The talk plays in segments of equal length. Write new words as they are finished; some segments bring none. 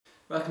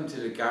Welcome to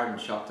the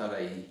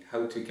gardenshop.ie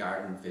how to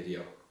garden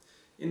video.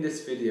 In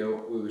this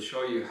video we will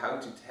show you how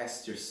to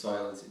test your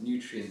soil's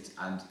nutrient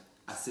and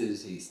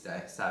acidity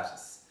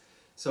status.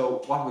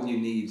 So what will you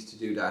need to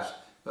do that?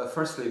 Well,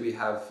 firstly we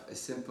have a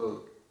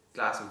simple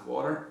glass of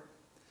water,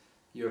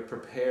 your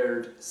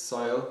prepared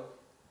soil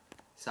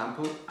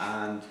sample,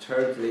 and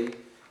thirdly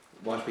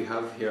what we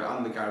have here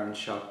on the Garden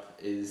Shop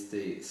is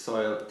the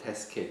soil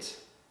test kit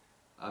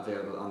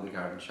available on the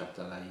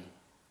gardenshop.ie.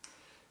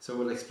 So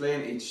we'll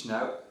explain each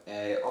now.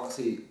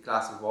 Obviously,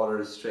 glass of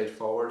water is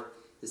straightforward.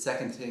 The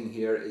second thing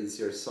here is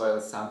your soil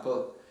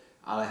sample,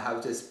 and I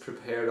have this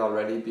prepared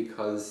already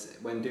because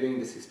when doing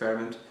this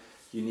experiment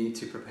you need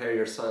to prepare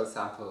your soil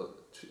sample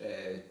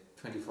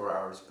 24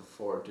 hours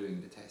before doing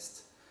the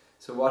test.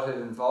 So what it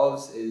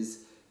involves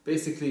is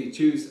basically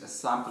choose a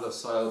sample of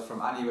soil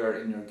from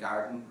anywhere in your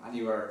garden,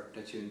 anywhere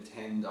that you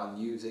intend on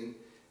using,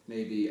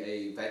 maybe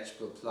a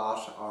vegetable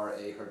plot or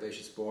a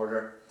herbaceous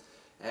border.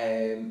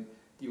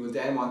 You will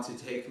then want to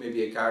take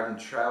maybe a garden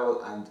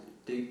trowel and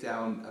dig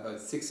down about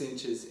 6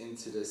 inches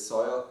into the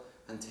soil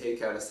and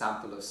take out a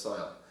sample of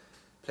soil.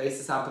 Place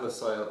the sample of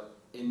soil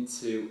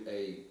into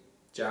a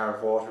jar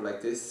of water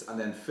like this, and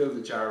then fill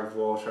the jar of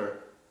water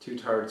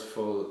 2/3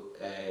 full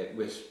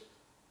with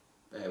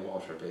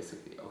water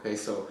basically. Okay,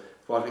 so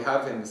what we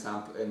have in the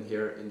sample in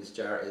this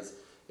jar is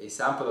a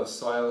sample of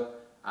soil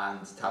and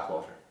tap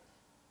water.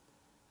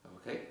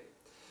 Okay.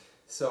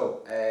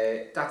 So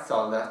that's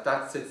all.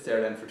 That sits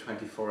there then for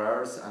 24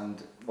 hours,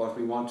 and what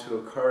we want to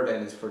occur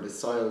then is for the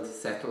soil to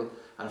settle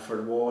and for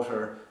the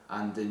water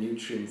and the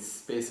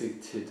nutrients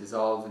basically to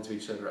dissolve into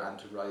each other and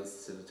to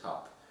rise to the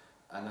top,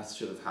 and that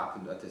should have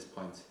happened at this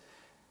point.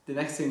 The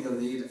next thing you'll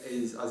need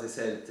is, as I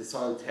said, the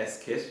soil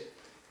test kit,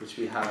 which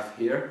we have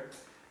here,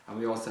 and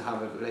we also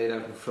have it laid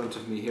out in front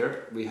of me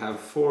here. We have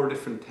 4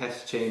 different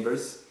test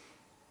chambers.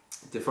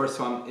 The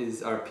first one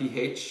is our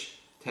pH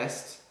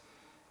test,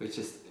 which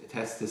is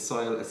test the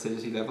soil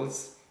acidity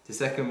levels. The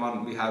second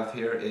one we have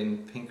here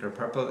in pink or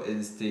purple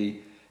is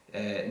the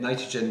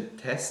nitrogen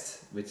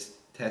test, which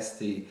tests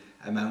the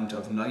amount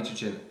of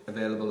nitrogen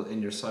available in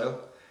your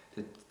soil.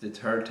 The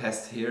third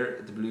test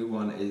here, the blue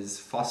one, is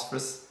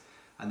phosphorus,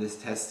 and this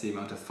tests the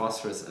amount of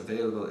phosphorus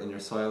available in your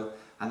soil.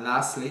 And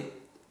lastly,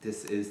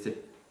 this is the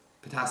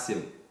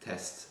potassium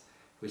test,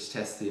 which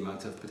tests the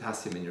amount of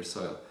potassium in your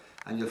soil.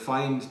 And you'll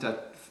find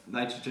that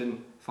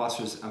nitrogen,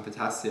 phosphorus and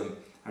potassium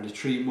are the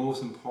 3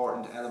 most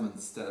important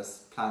elements that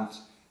a plant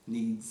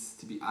needs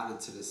to be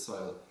added to the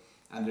soil,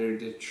 and they're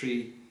the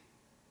 3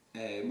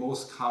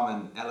 most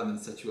common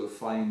elements that you will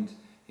find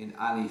in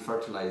any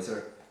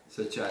fertilizer,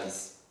 such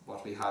as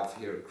what we have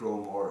here, Grow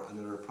More,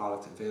 another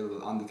product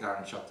available on the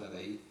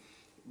gardenshop.ie.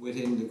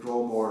 Within the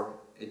Grow More,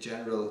 a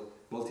general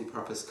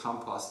multi-purpose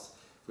compost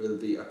will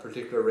be a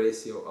particular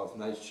ratio of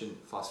nitrogen,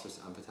 phosphorus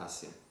and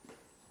potassium.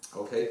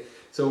 Okay,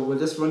 so we'll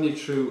just run you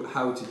through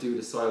how to do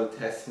the soil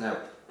test now.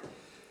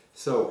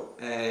 So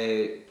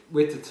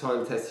with the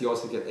soil test you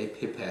also get a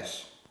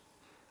pipette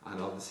and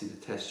obviously the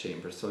test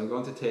chamber. So I'm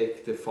going to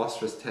take the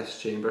phosphorus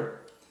test chamber.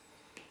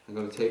 I'm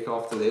going to take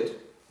off the lid.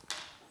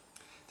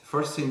 The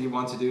first thing you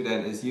want to do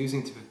then is,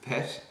 using the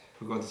pipette,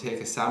 we're going to take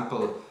a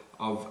sample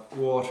of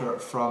water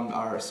from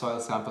our soil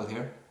sample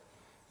here.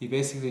 You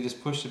basically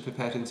just push the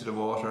pipette into the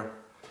water,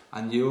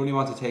 and you only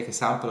want to take a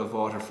sample of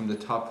water from the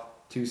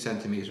top 2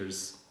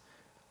 centimeters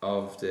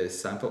of the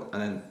sample,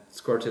 and then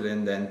squirt it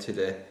in then to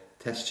the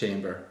test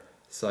chamber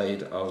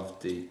side of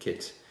the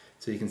kit.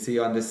 So you can see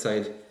on this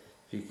side,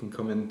 if you can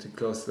come into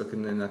close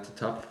looking in at the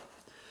top,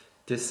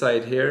 this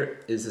side here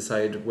is the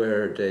side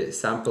where the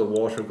sample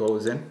water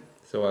goes in.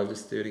 So I'll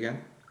just do it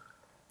again,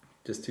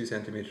 just 2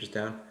 centimeters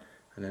down,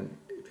 and then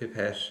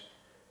pipette,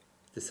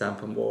 the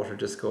sample water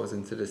just goes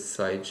into this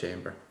side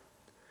chamber.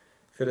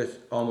 Fill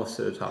it almost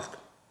to the top.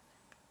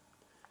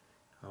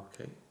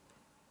 Okay,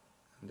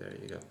 and there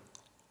you go.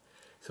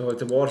 So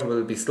the water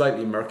will be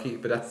slightly murky,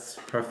 but that's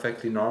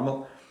perfectly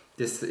normal.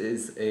 This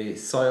is a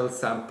soil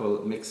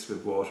sample mixed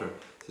with water,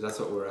 so that's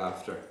what we're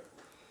after.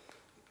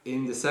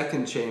 In the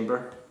second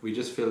chamber, we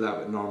just fill that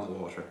with normal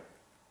water.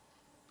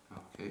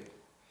 Okay,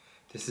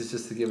 this is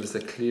just to give us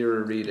a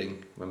clearer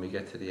reading when we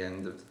get to the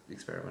end of the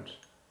experiment.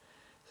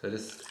 So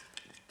this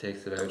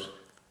takes it out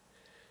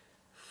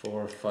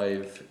 4 or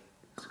 5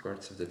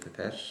 squirts of the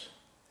pipette.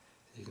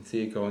 You can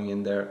see it going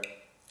in there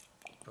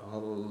all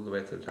the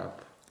way to the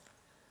top.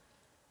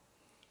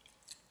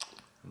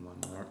 And one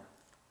more.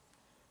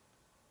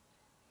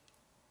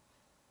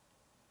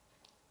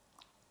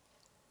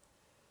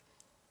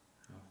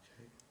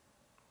 Okay.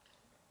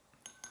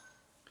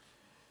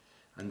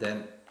 And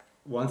then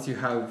once you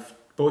have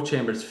both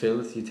chambers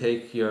filled, you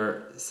take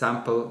your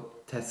sample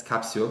test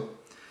capsule.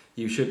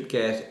 You should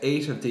get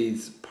 8 of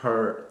these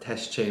per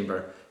test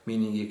chamber,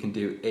 meaning you can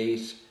do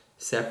 8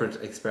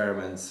 separate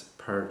experiments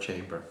per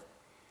chamber,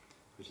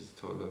 which is a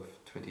total of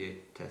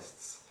 28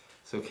 tests.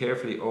 So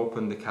carefully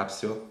open the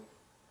capsule,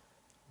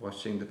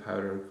 watching the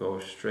powder go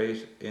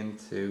straight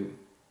into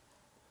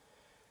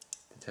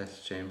the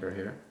test chamber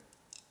here.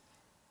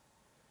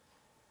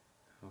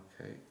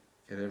 Okay,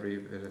 get every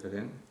bit of it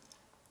in.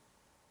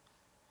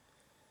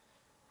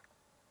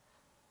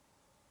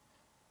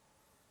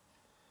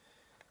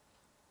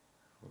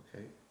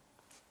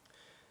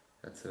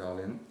 That's it all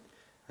in.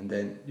 And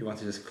then you want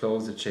to just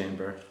close the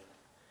chamber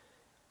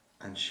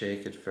and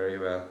shake it very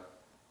well.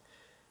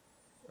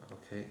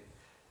 Okay.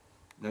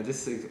 Now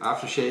this is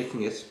after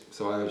shaking it,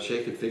 so I will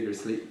shake it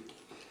vigorously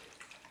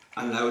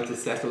and allow it to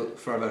settle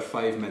for about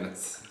 5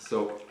 minutes.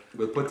 So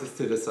we'll put this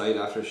to the side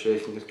after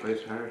shaking it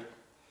quite hard.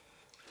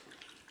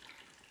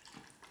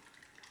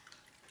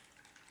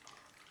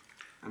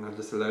 And I'll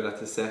just allow that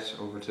to set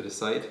over to the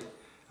side.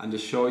 And to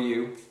show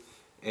you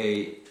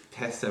a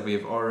test that we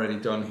have already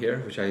done here,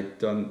 which I had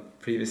done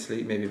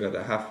previously, maybe about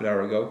a half an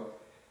hour ago.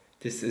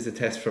 This is a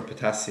test for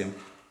potassium.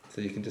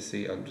 So you can just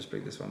see, I'll just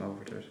bring this one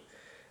over to it.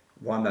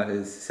 One that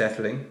is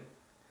settling,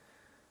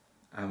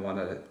 and one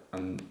that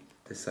on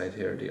this side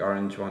here, the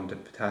orange one, the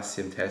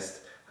potassium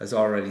test, has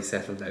already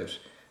settled out.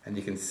 And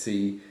you can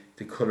see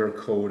the colour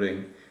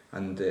coding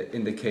and the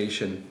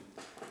indication.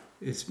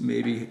 It's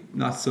maybe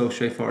not so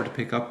straightforward to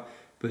pick up,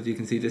 but you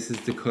can see this is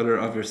the colour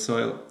of your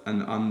soil,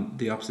 and on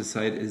the opposite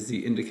side is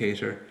the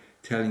indicator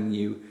telling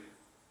you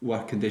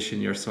what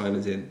condition your soil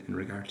is in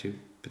regard to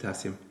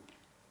potassium.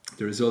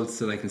 The results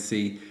that I can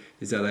see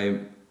is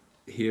that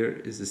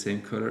here is the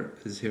same colour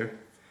as here.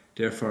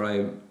 Therefore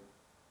I'm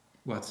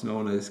what's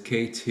known as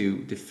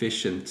K2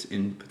 deficient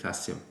in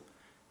potassium,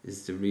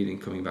 is the reading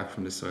coming back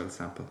from the soil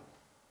sample.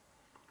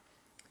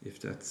 If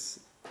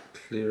that's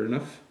clear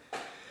enough.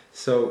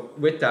 So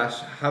with that,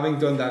 having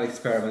done that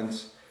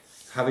experiment,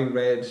 having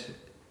read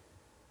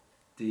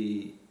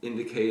the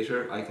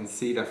indicator, I can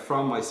see that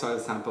from my soil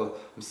sample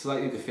I'm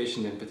slightly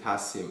deficient in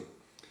potassium.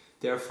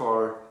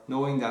 Therefore,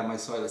 knowing that my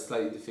soil is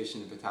slightly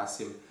deficient in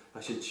potassium, I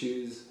should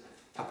choose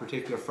a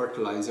particular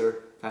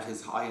fertilizer that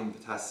is high in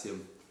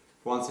potassium.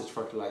 One such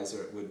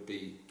fertilizer would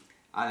be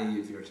any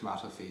of your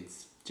tomato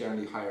feeds,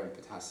 generally higher in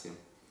potassium.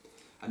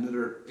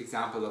 Another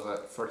example of a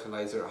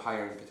fertilizer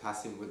higher in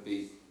potassium would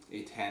be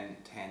a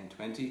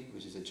 10-10-20,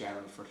 which is a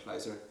German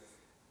fertilizer.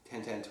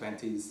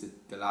 10-10-20 is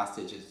the last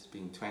digit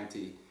being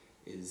 20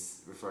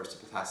 refers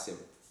to potassium.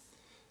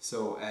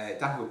 So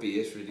that would be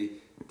it really.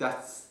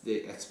 That's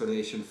the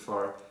explanation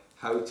for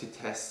how to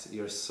test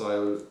your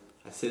soil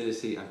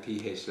acidity and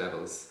pH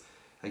levels.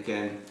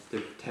 Again,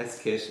 the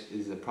test kit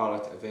is a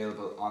product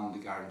available on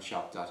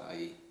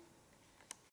thegardenshop.ie.